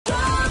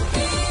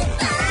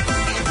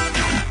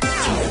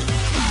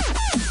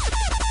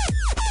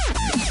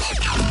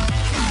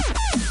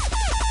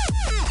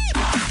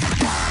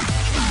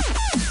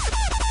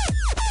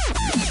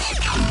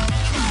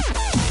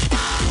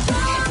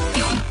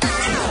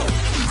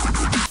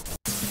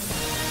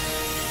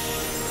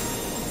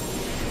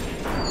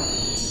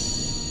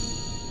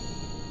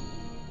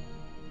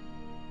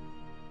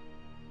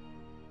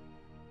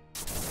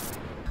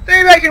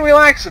can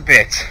relax a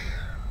bit.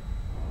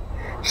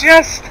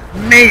 Just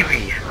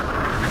maybe.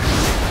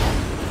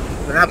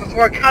 But not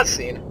before a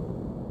cutscene.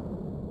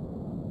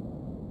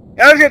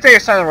 Yeah, let's get take a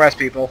silent rest,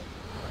 people.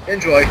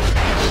 Enjoy.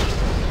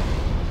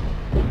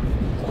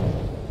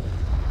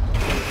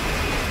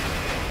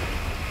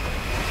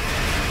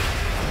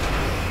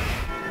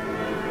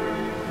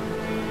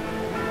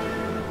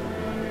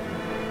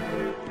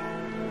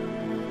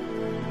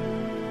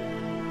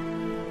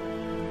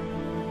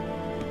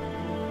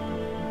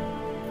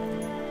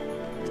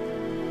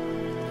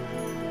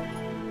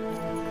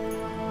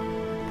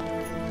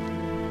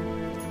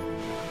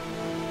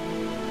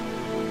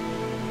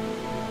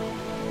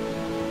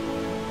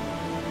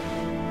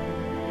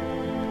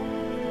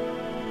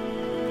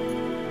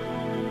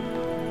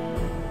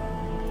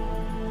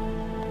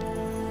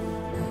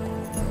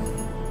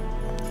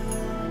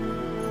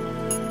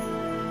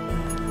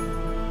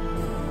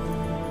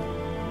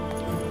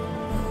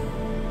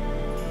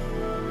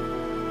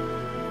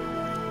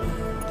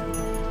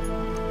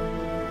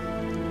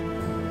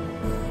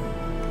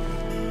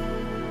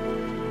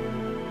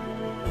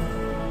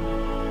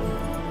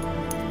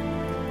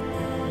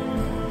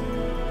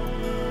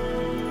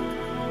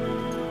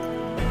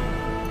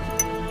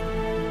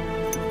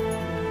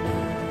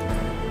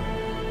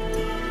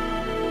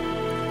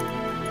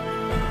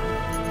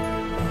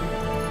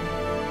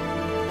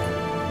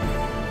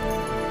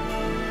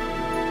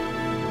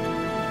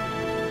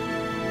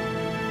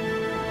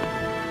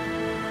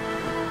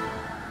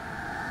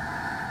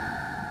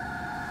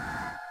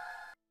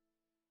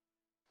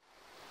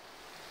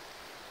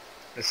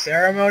 The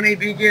ceremony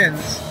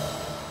begins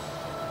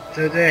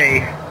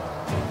today.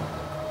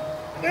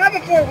 But not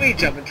before we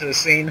jump into the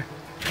scene.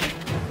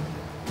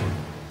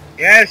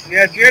 Yes,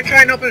 you're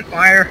trying to open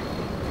fire.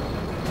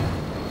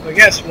 But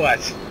guess what?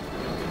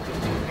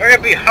 We're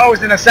gonna be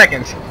hosed in a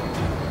second.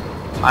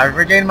 I've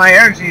regained my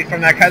energy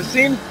from that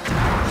cutscene.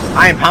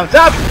 I am pumped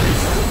up.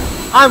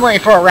 I'm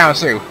waiting for a round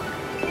 2.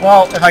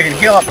 Well, if I can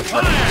heal up, of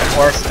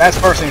course. That's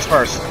first things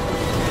first.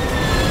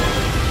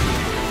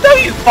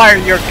 Don't you fire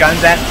your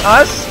guns at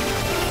us!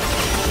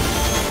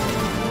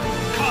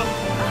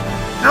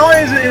 Not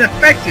only is it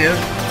ineffective,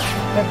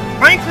 but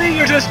frankly,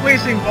 you're just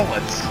wasting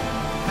bullets.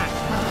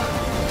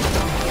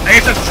 I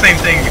guess that's the same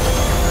thing.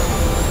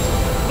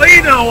 But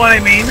you know what I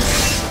mean.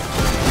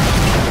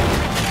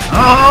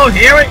 Oh,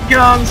 here it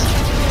comes.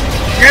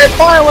 You can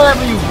fire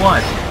whatever you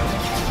want.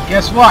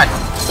 Guess what?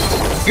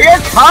 Here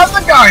comes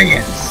the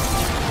Guardians!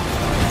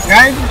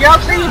 Guardians of the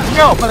Galaxy?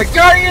 No, but the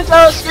Guardians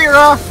of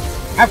Sphera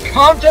have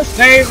come to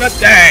save the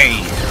day!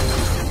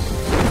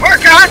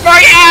 We're coming for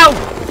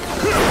you!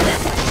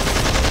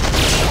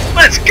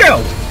 Let's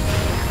go!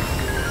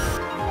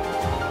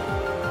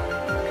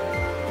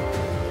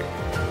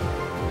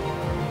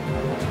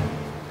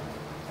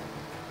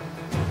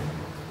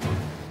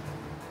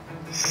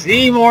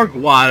 Seymour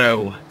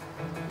Guado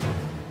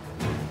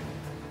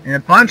and a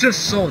bunch of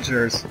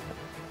soldiers.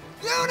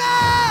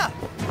 Luna!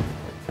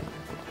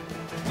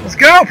 Let's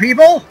go,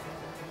 people!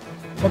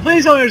 But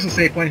please don't there's a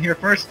save point here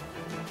first.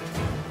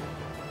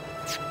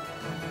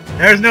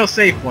 There's no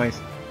save point.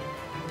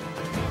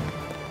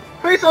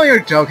 Please tell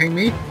you're joking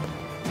me.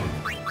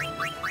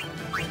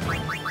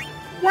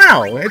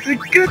 Wow, it's a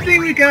good thing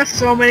we got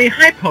so many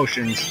high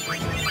potions.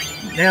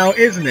 Now,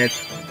 isn't it?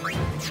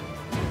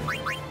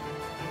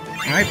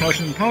 Alright,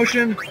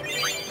 potion.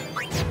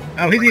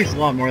 Oh, he needs a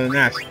lot more than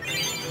that.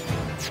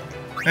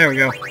 There we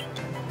go.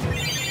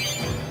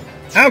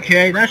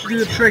 Okay, that should do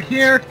the trick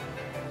here.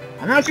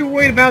 I'm not too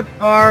worried about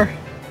our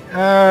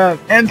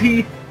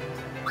MP,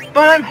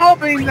 but I'm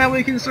hoping that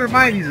we can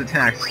survive these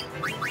attacks.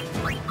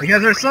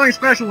 Because there's something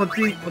special with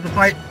the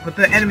fight with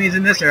the enemies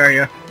in this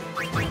area.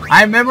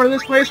 I remember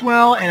this place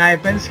well, and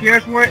I've been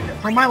scared for it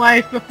for my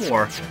life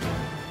before.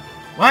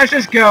 Let's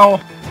just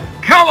go.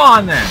 Come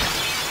on then.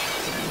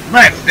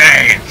 Let's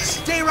dance.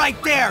 Stay right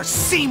there,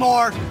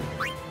 Seymour.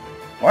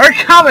 We're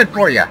coming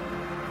for you.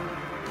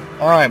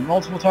 All right,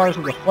 multiple targets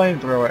with a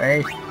flamethrower,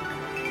 eh?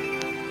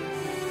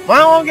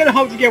 Well, I'm gonna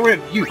hope to get rid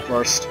of you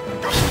first.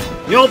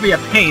 You'll be a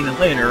pain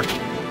later.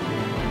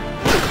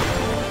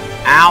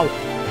 Ow.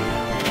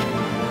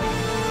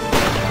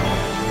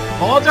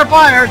 Bullets are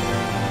fired!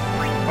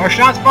 Or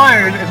shots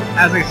fired,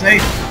 as they say.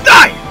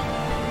 Die!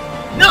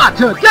 Not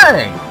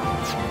today!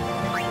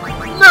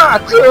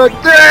 Not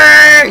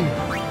today!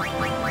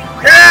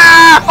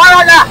 Yeah! Fire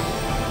like that!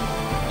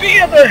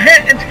 Feel the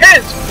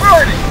intense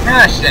burning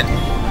passion!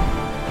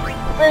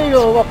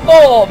 Feel the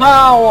full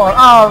power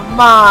of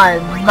my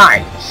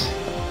might!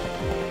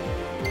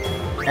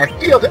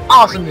 And feel the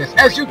awesomeness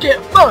as you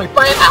get flowing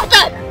by an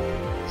outfit!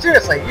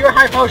 Seriously, your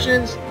high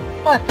potions?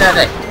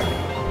 Pathetic!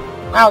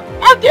 How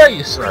dare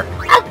you, sir?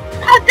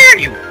 How dare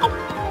you?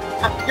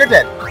 Oh, you're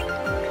dead.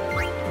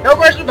 No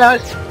question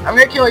about it. I'm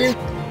gonna kill you.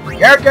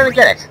 You're gonna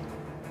get it.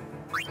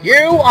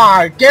 You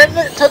are getting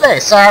it today,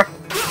 sir.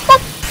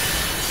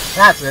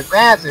 That's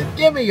it.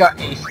 Give me your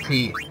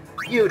HP.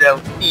 You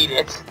don't need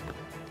it.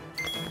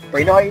 But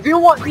you know what you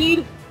do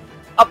need?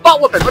 A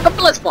butt whipping with a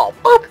blitzball.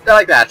 Boop!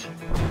 Like that.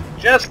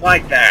 Just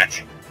like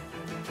that.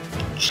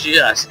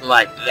 Just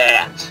like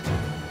that.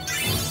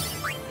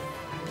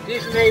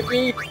 Decent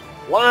AP,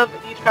 one of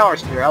each power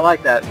sphere. I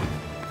like that.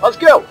 Let's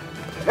go.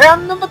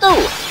 Round number 2.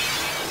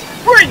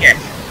 Bring it.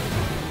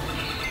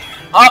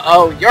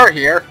 Uh-oh, you're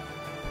here.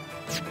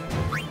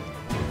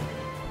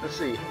 Let's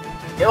see.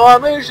 It will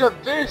unleash a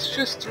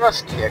vicious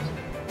thrust kick.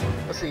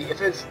 Let's see,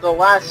 if it's the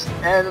last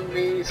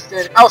enemy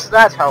standing... Oh, so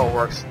that's how it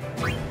works.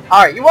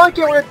 Alright, you want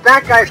to get rid of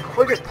that guy as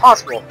quick as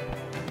possible.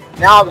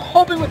 Now, I'm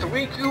hoping with the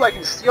Riku I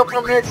can steal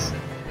from hits,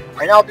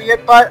 and that'll be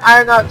it, but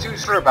I'm not too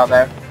sure about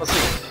that. Let's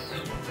see.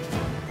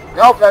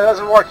 Nope, that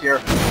doesn't work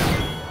here.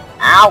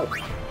 Ow!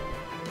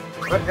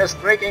 Goodness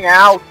freaking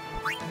out!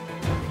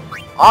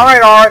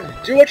 Alright, Arn,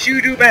 do what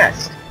you do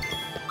best.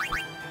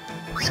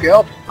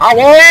 Skill.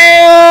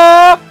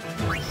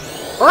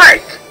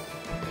 Break!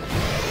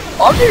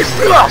 I'll get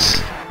through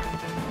us!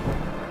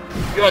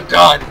 You're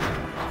done!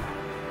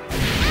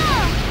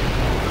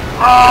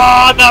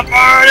 Oh, the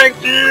burning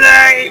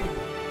flame!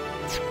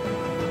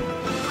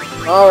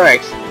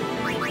 Alright.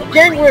 I'm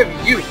getting rid of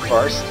you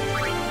first,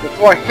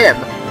 before him.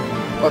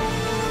 But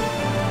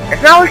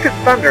it's not like it's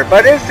thunder,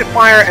 but it is to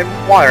fire and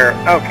water.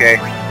 Okay.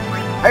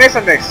 I guess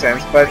that makes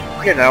sense, but,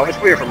 you know, it's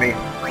weird for me.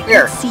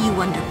 Here. Let's see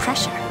you under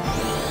pressure.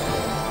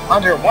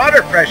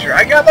 Underwater pressure!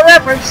 I got the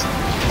reference!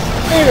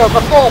 Feel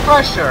the full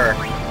pressure!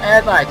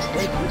 As I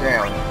take you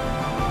down.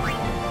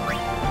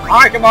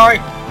 Alright, Kamari.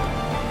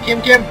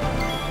 Kim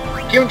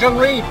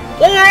Jung-Lee.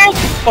 Oh!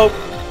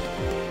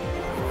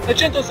 The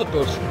gentlest of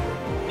boosts.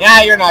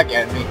 Yeah, you're not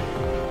getting me.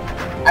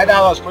 I thought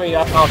that was pretty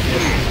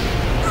obvious.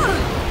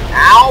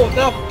 Ow!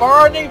 The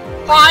burning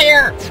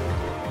fire!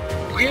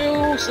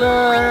 You,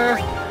 sir,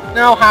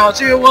 know how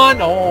to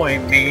annoy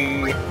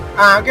me.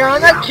 I'm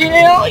gonna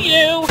kill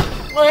you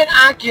when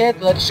I get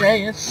the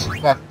chance.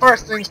 But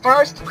first things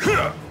first.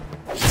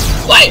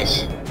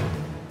 Splash!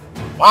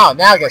 Wow,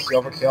 now I get the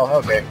overkill.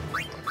 Okay.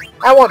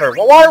 I wonder,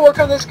 will water work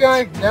on this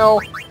guy?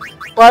 No.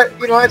 But,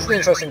 you know, it's an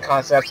interesting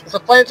concept. It's a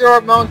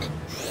flamethrower monk.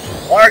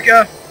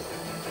 Larga.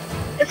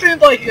 It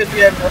seems like it could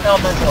be an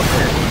elemental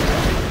appearance.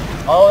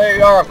 Oh, they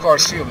are, of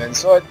course, human,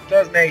 so it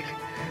does make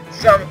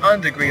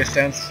some degree of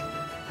sense.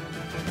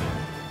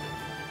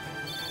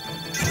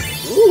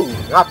 Ooh,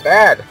 not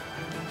bad.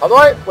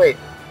 Although wait,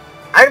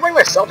 I can bring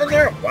myself in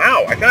there?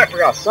 Wow, I thought I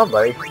forgot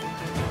somebody. I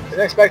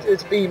didn't expect it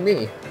to be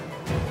me.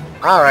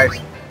 Alright.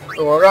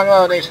 So we're running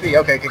out on HP.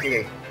 Okay.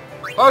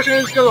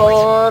 Potions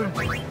galore!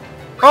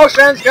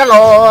 Potions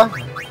galore!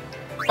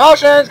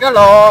 Potions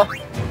galore!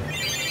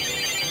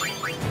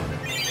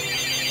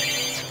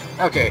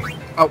 Okay.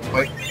 Oh,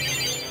 wait.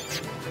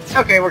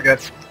 Okay, we're good.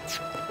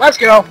 Let's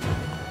go!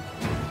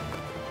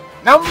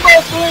 Number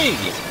 3!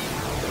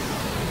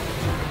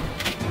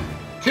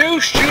 2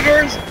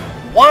 shooters,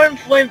 1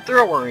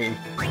 flamethrowery.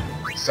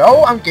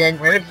 So, I'm getting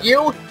rid of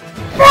you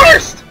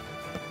first!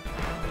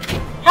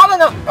 How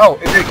did I... Oh,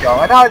 it did go.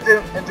 I thought it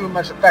didn't do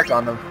much effect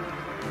on them.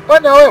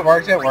 But no, it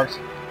worked. Alright,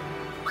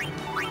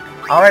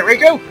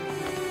 Riku.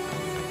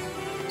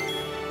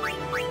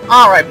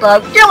 Alright,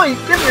 bub. Give me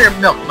your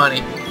milk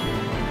money.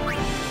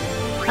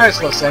 I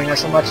just love saying that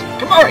so much.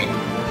 Kamari!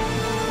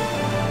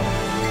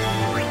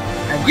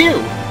 And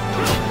you!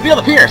 Feel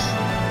the pierce!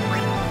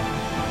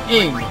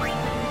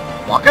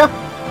 Waka?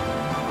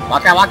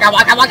 Waka!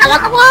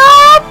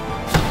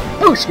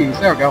 Oh, skis.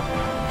 There we go.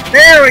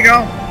 There we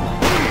go!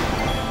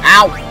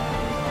 Ow!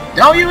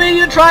 Don't you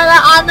even try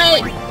that on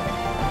me!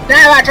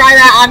 Never try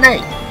that on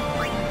me!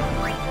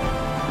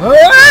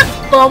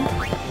 Bump!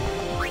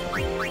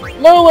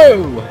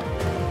 Lulu!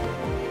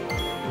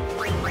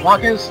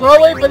 Walking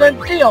slowly, but then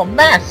deal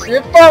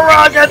massive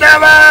Faraga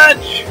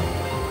damage!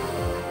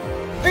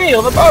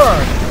 Feel the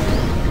burn!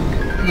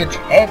 The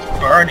intense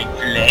burning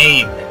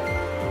flame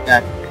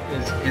that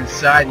is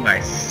inside my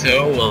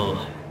soul.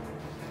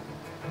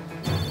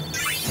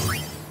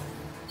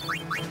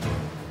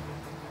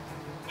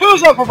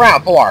 Who's up for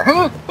round 4?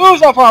 Huh?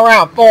 Who's up for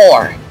round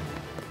 4?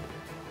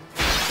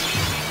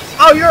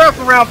 Oh, you're up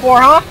for round 4,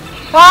 huh?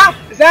 Huh?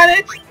 Is that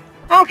it?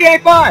 Okay,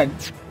 fine.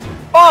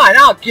 Fine,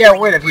 I'll get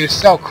rid of you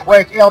so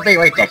quick, it'll be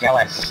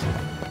ridiculous.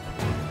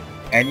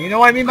 And you know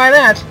what I mean by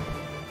that?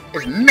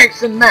 It's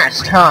mix and match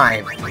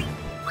time.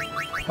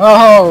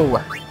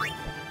 Oh,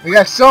 we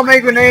got so many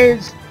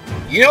grenades.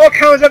 You know what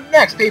comes up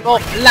next, people?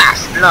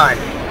 Flash blood.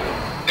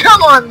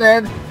 Come on,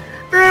 then.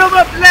 Feel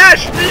the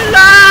flash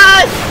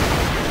blood!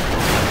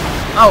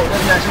 Oh, it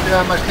doesn't actually do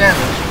that much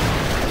damage.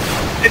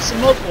 It's a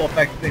multiple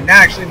effect thing.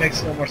 That actually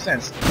makes a little more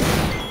sense.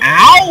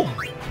 Ow!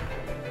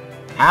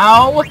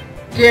 How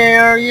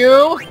dare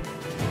you?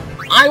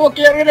 I will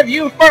get rid of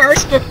you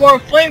first before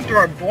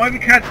Flamethrower Boy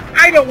because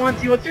I don't want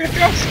to deal with your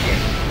throat skin.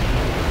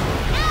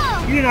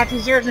 You do not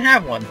deserve to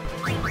have one.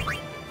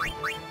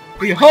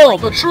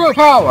 Behold the true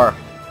power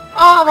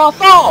of a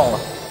soul!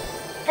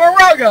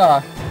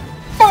 Faraga!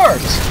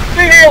 First,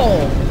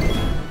 behold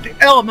the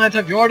element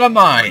of your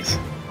demise.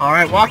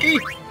 Alright, Waki?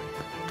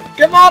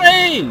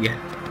 Gamari!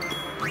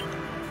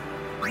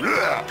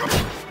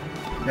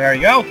 There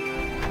you go.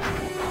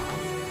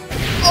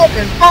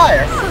 Open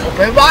fire!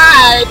 Open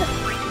wide!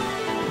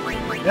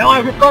 No,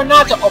 I prefer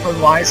not to open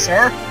wise,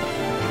 sir.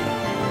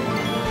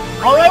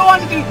 All I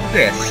want to do is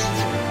this.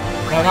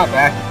 No, not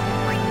that.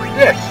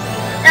 This.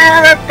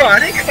 And a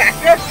funny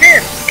clap your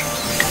hands.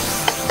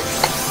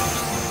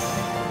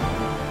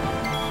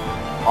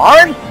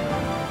 Arn?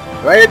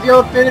 Ready to deal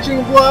a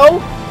finishing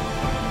blow?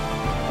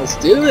 Let's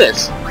do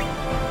this.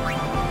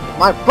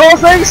 My full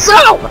thing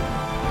so!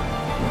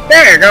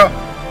 There you go.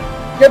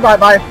 Goodbye,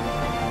 bye.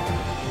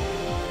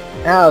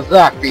 How's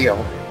that feel?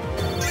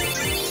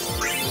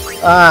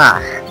 Ah,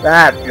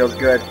 that feels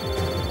good.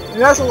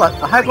 That's a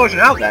high potion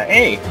out that,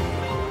 hey!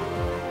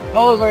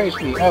 All those are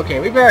HP. Okay,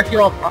 we better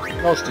heal up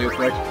those two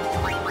quick.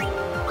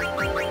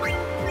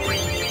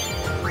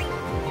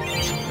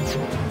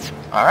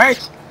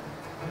 Alright!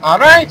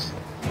 Alright!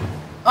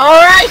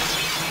 Alright!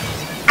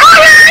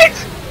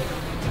 Alright!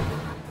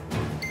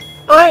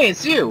 Oh hey,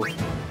 it's you!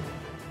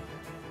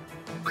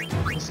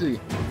 Let's see.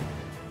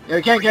 Yeah,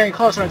 we can't get any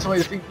closer until we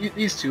defeat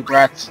these two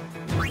brats.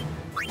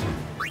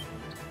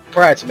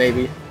 Brats,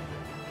 maybe.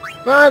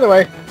 By the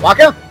way,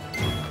 Waka!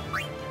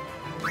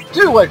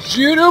 Do what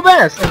you do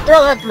best and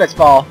throw that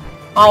blitzball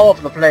all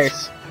over the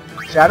place.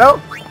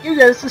 Shadow, you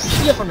get us to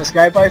steal from this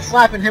guy by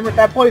slapping him with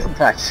that poison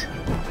touch.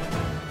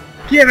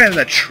 Give him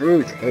the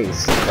true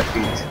taste of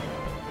defeat.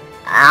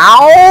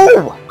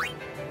 Ow!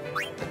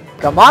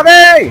 Come on,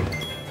 me!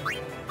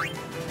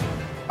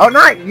 Oh,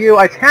 not you!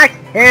 Attack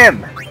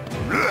him!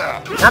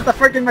 Not the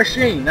freaking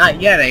machine!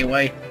 Not yet,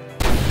 anyway.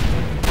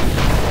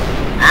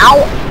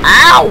 Ow!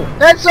 Ow!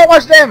 That's so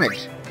much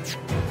damage!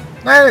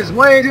 That is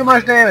way too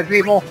much damage,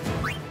 people!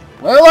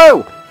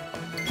 Willow!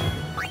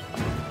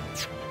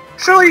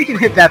 Surely you can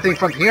hit that thing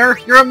from here.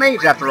 You're a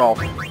mage, after all.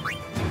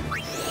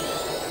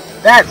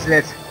 That's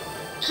it.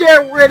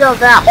 Get rid of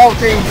that whole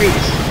thing,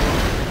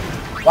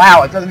 beast!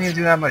 Wow, it doesn't even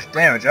do that much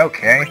damage.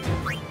 Okay.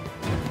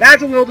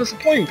 That's a little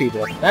disappointing,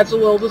 people. That's a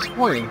little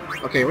disappointing.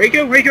 Okay,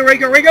 Reiko, Reiko,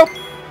 Reiko, Reiko!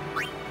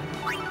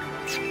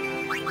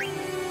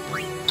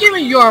 Give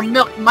me your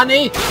milk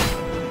money!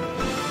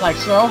 Like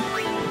so.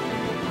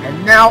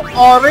 And now,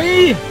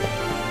 Ori!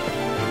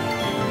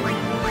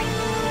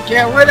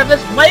 Get rid of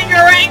this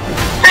lingering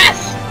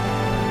pest!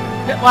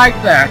 Hit like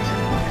that.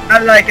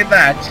 I like it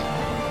that.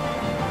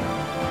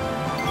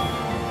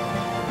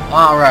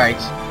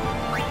 Alright.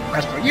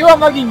 As for you, I'm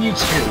mugging you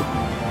too.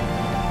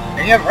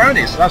 And you have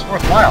Rooney, so that's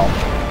worthwhile.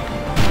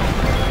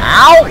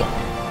 Ow!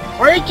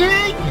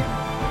 Freaking!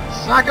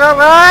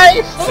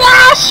 Sakurai!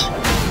 Slash!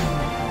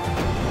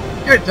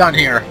 You're done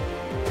here.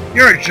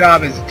 Your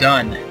job is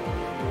done.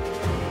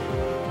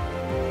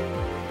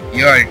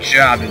 Your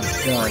job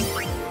is done.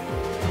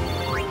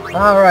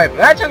 Alright, but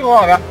that took a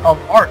lot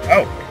of art.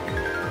 Oh.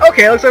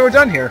 Okay, looks like we're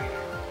done here.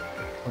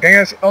 Okay,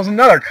 that was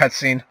another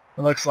cutscene,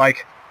 it looks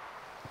like.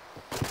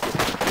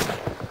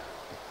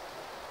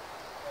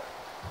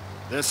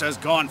 This has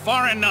gone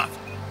far enough.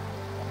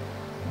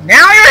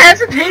 Now you're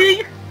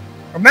hesitating?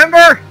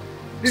 Remember?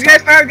 These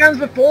guys fired guns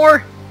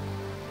before?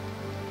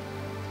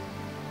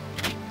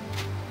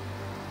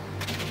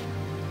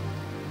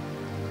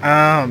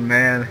 Oh,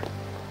 man.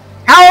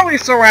 How are we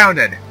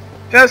surrounded?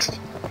 Just...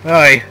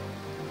 Oy.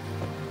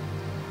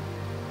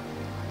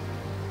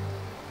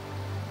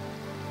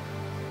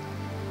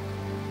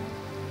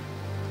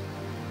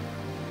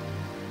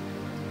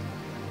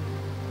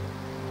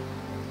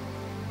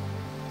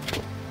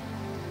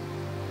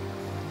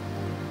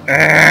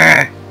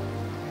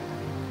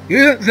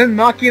 Zen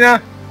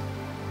Machina?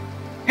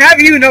 Have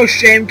you no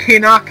shame,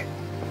 Kinok?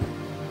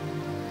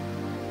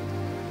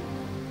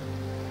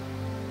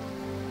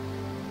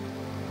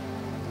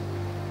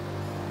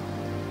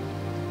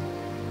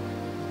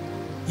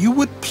 You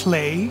would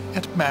play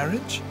at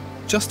marriage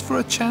just for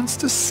a chance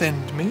to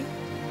send me?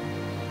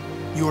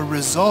 Your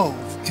resolve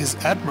is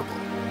admirable.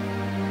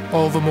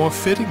 All the more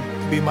fitting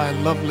to be my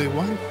lovely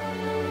wife.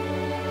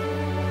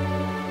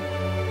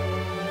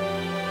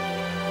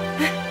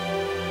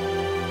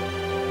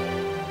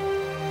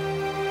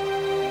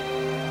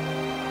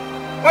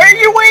 What are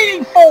you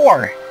waiting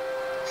for?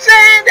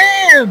 Send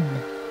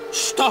him!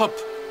 Stop!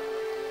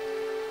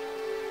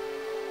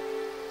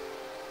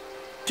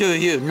 Do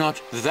you not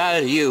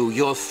value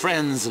your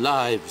friends'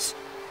 lives?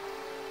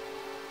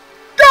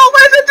 Don't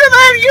listen to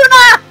them,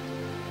 Yuna!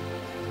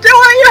 Do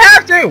what you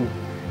have to!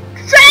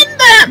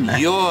 Send them!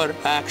 Your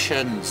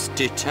actions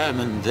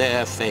determine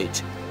their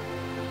fate.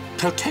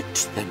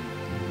 Protect them,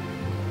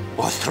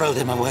 or throw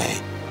them away.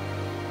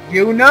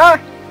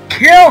 Yuna,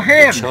 kill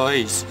him! The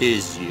choice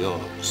is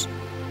yours.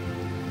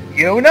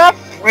 Yuna,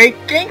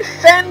 freaking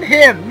send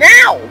him!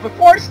 Now!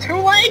 Before it's too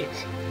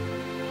late!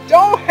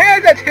 Don't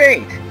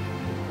hesitate!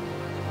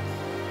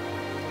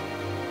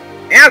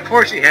 And of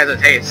course she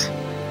hesitates.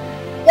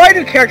 Why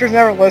do characters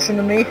never listen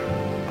to me?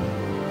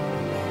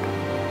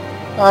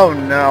 Oh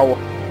no.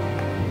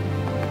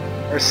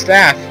 Her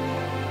staff.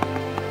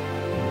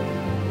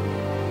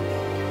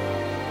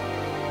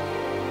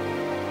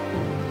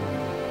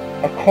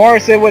 Of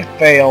course it would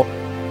fail.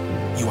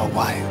 You are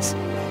wise.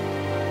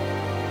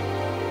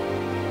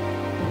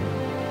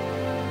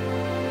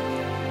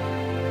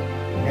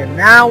 And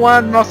now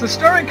one of the most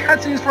disturbing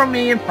cutscenes from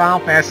me in Final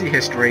Fantasy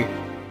history.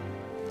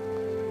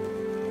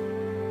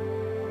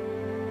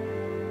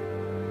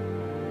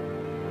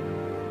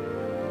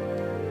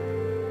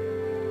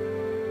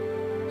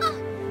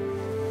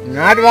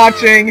 Not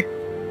watching.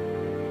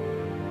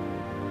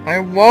 I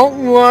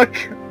won't look.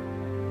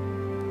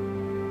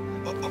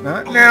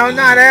 Not now,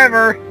 not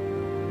ever.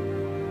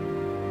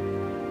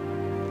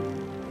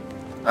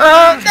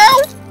 No!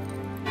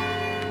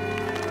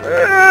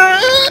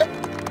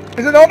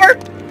 Is it over?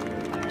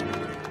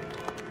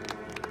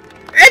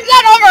 It's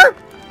not over!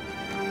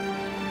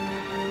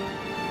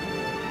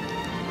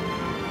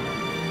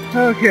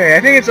 Okay, I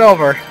think it's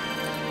over.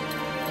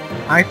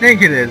 I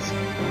think it is.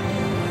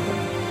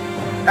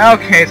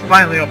 Okay, it's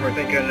finally over,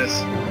 thank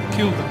goodness.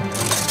 Kill them.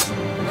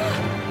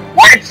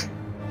 What?!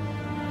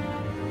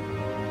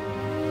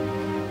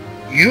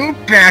 You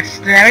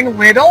backstabbing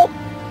little?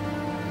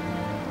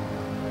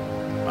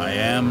 I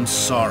am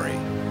sorry,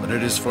 but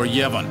it is for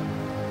Yevon.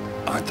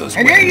 Aren't those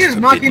And you weapons use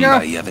forbidden Machina?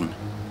 by Yevon?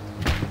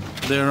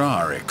 There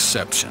are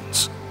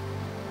exceptions.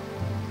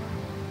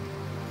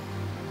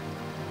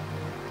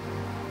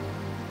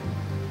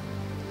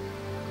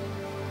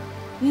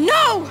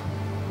 No!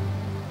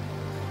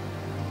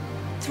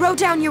 Throw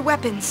down your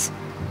weapons.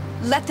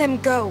 Let them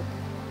go.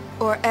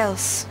 Or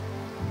else.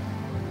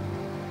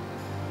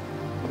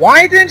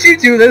 Why didn't you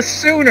do this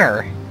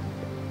sooner?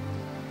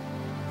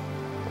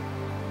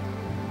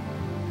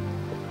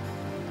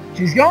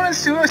 She's going to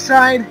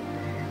suicide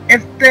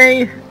if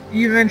they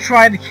even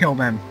try to kill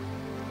them.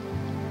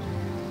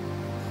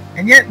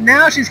 And yet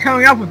now she's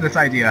coming up with this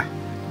idea.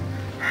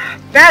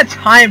 Bad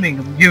timing,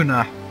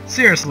 Yuna.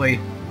 Seriously.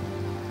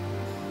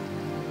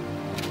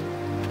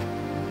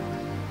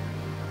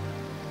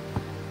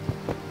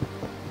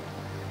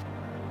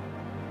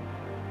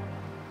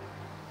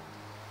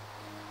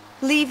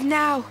 Leave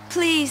now,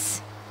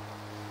 please.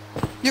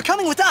 You're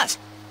coming with us!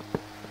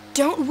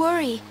 Don't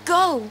worry.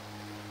 Go.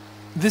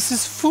 This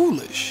is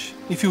foolish.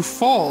 If you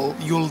fall,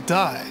 you'll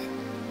die.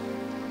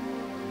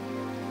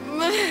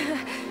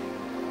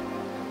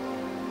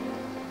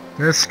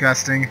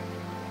 Disgusting.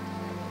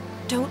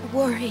 Don't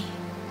worry.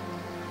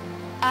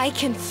 I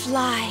can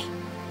fly.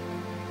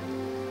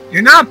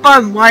 You're not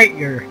Buzz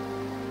Lightyear.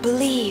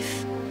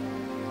 Believe.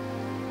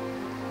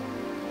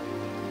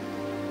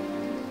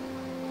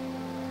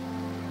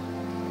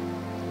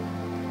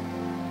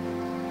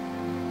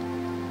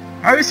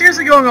 Are we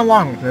seriously going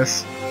along with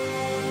this?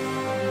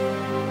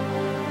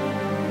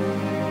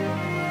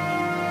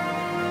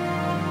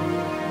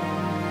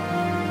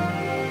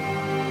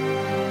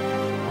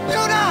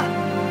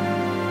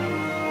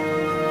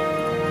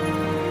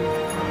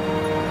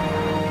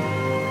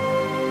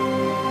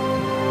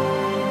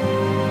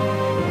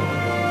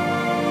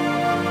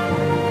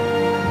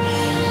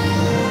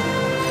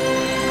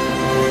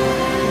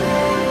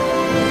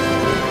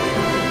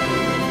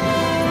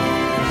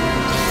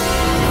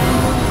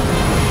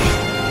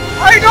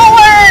 I know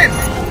it!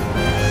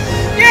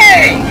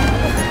 Yay!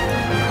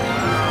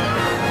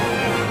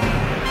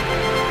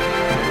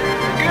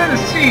 Good to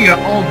see ya,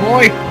 old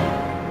boy.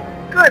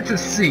 Good to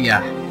see ya.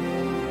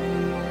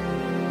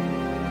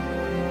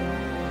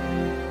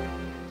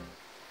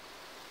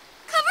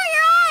 Cover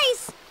your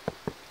eyes!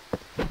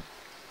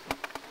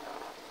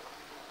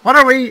 What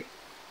are we?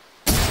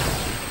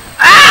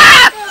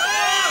 Ah!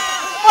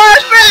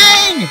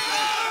 Flashbang!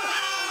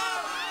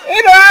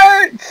 It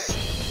hurts!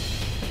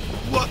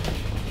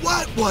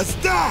 What was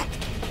that?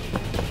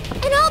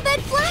 An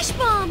all-bed flash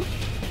bomb!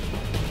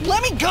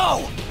 Let me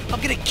go! I'm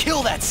gonna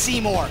kill that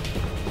Seymour!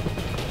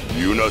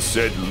 Yuna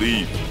said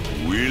leave.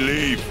 We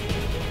leave.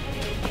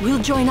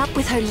 We'll join up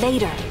with her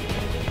later.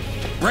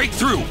 Break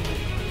through!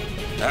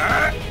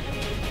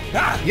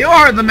 You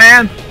are the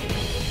man!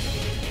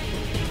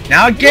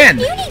 Now again!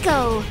 Beauty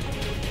go!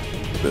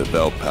 The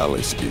Vel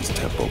Palace is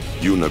temple.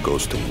 Yuna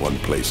goes to one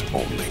place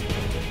only.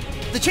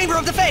 The Chamber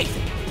of the Faith!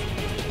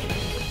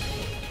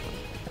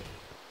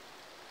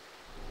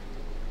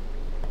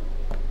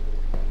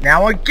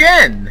 Now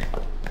again!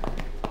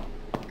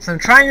 So I'm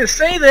trying to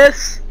say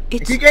this!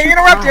 If you get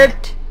interrupted!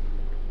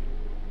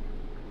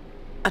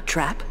 A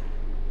trap?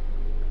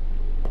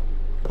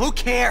 Who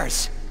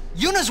cares?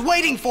 Yuna's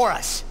waiting for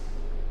us!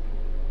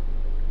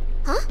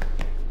 Huh?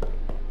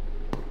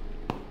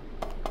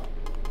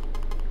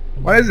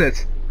 What is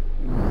it?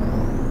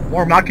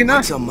 More Machina?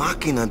 What's a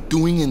Machina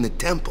doing in the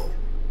temple?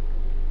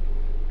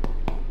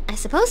 I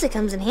suppose it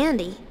comes in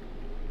handy.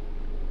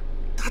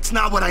 That's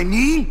not what I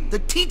mean! The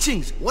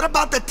teachings! What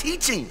about the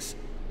teachings?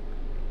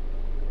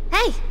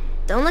 Hey,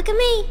 don't look at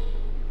me.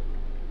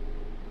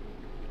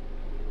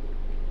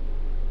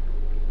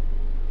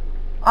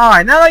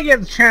 Alright, now that I get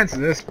the chance of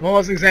this, well,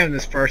 let's examine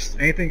this first.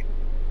 Anything?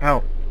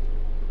 Oh.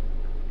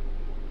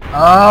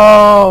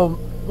 Oh!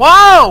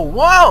 Whoa!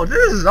 Whoa!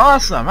 This is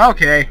awesome!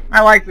 Okay,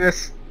 I like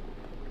this.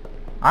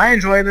 I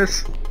enjoy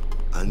this.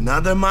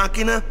 Another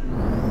Machina?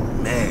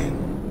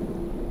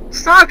 Man.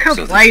 Stop So this is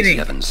complaining!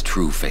 Yevon's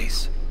true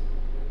face.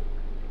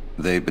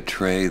 They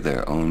betray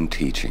their own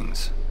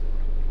teachings.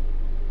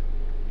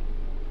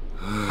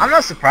 I'm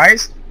not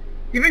surprised.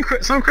 Even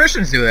some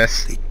Christians do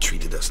this. They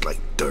treated us like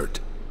dirt.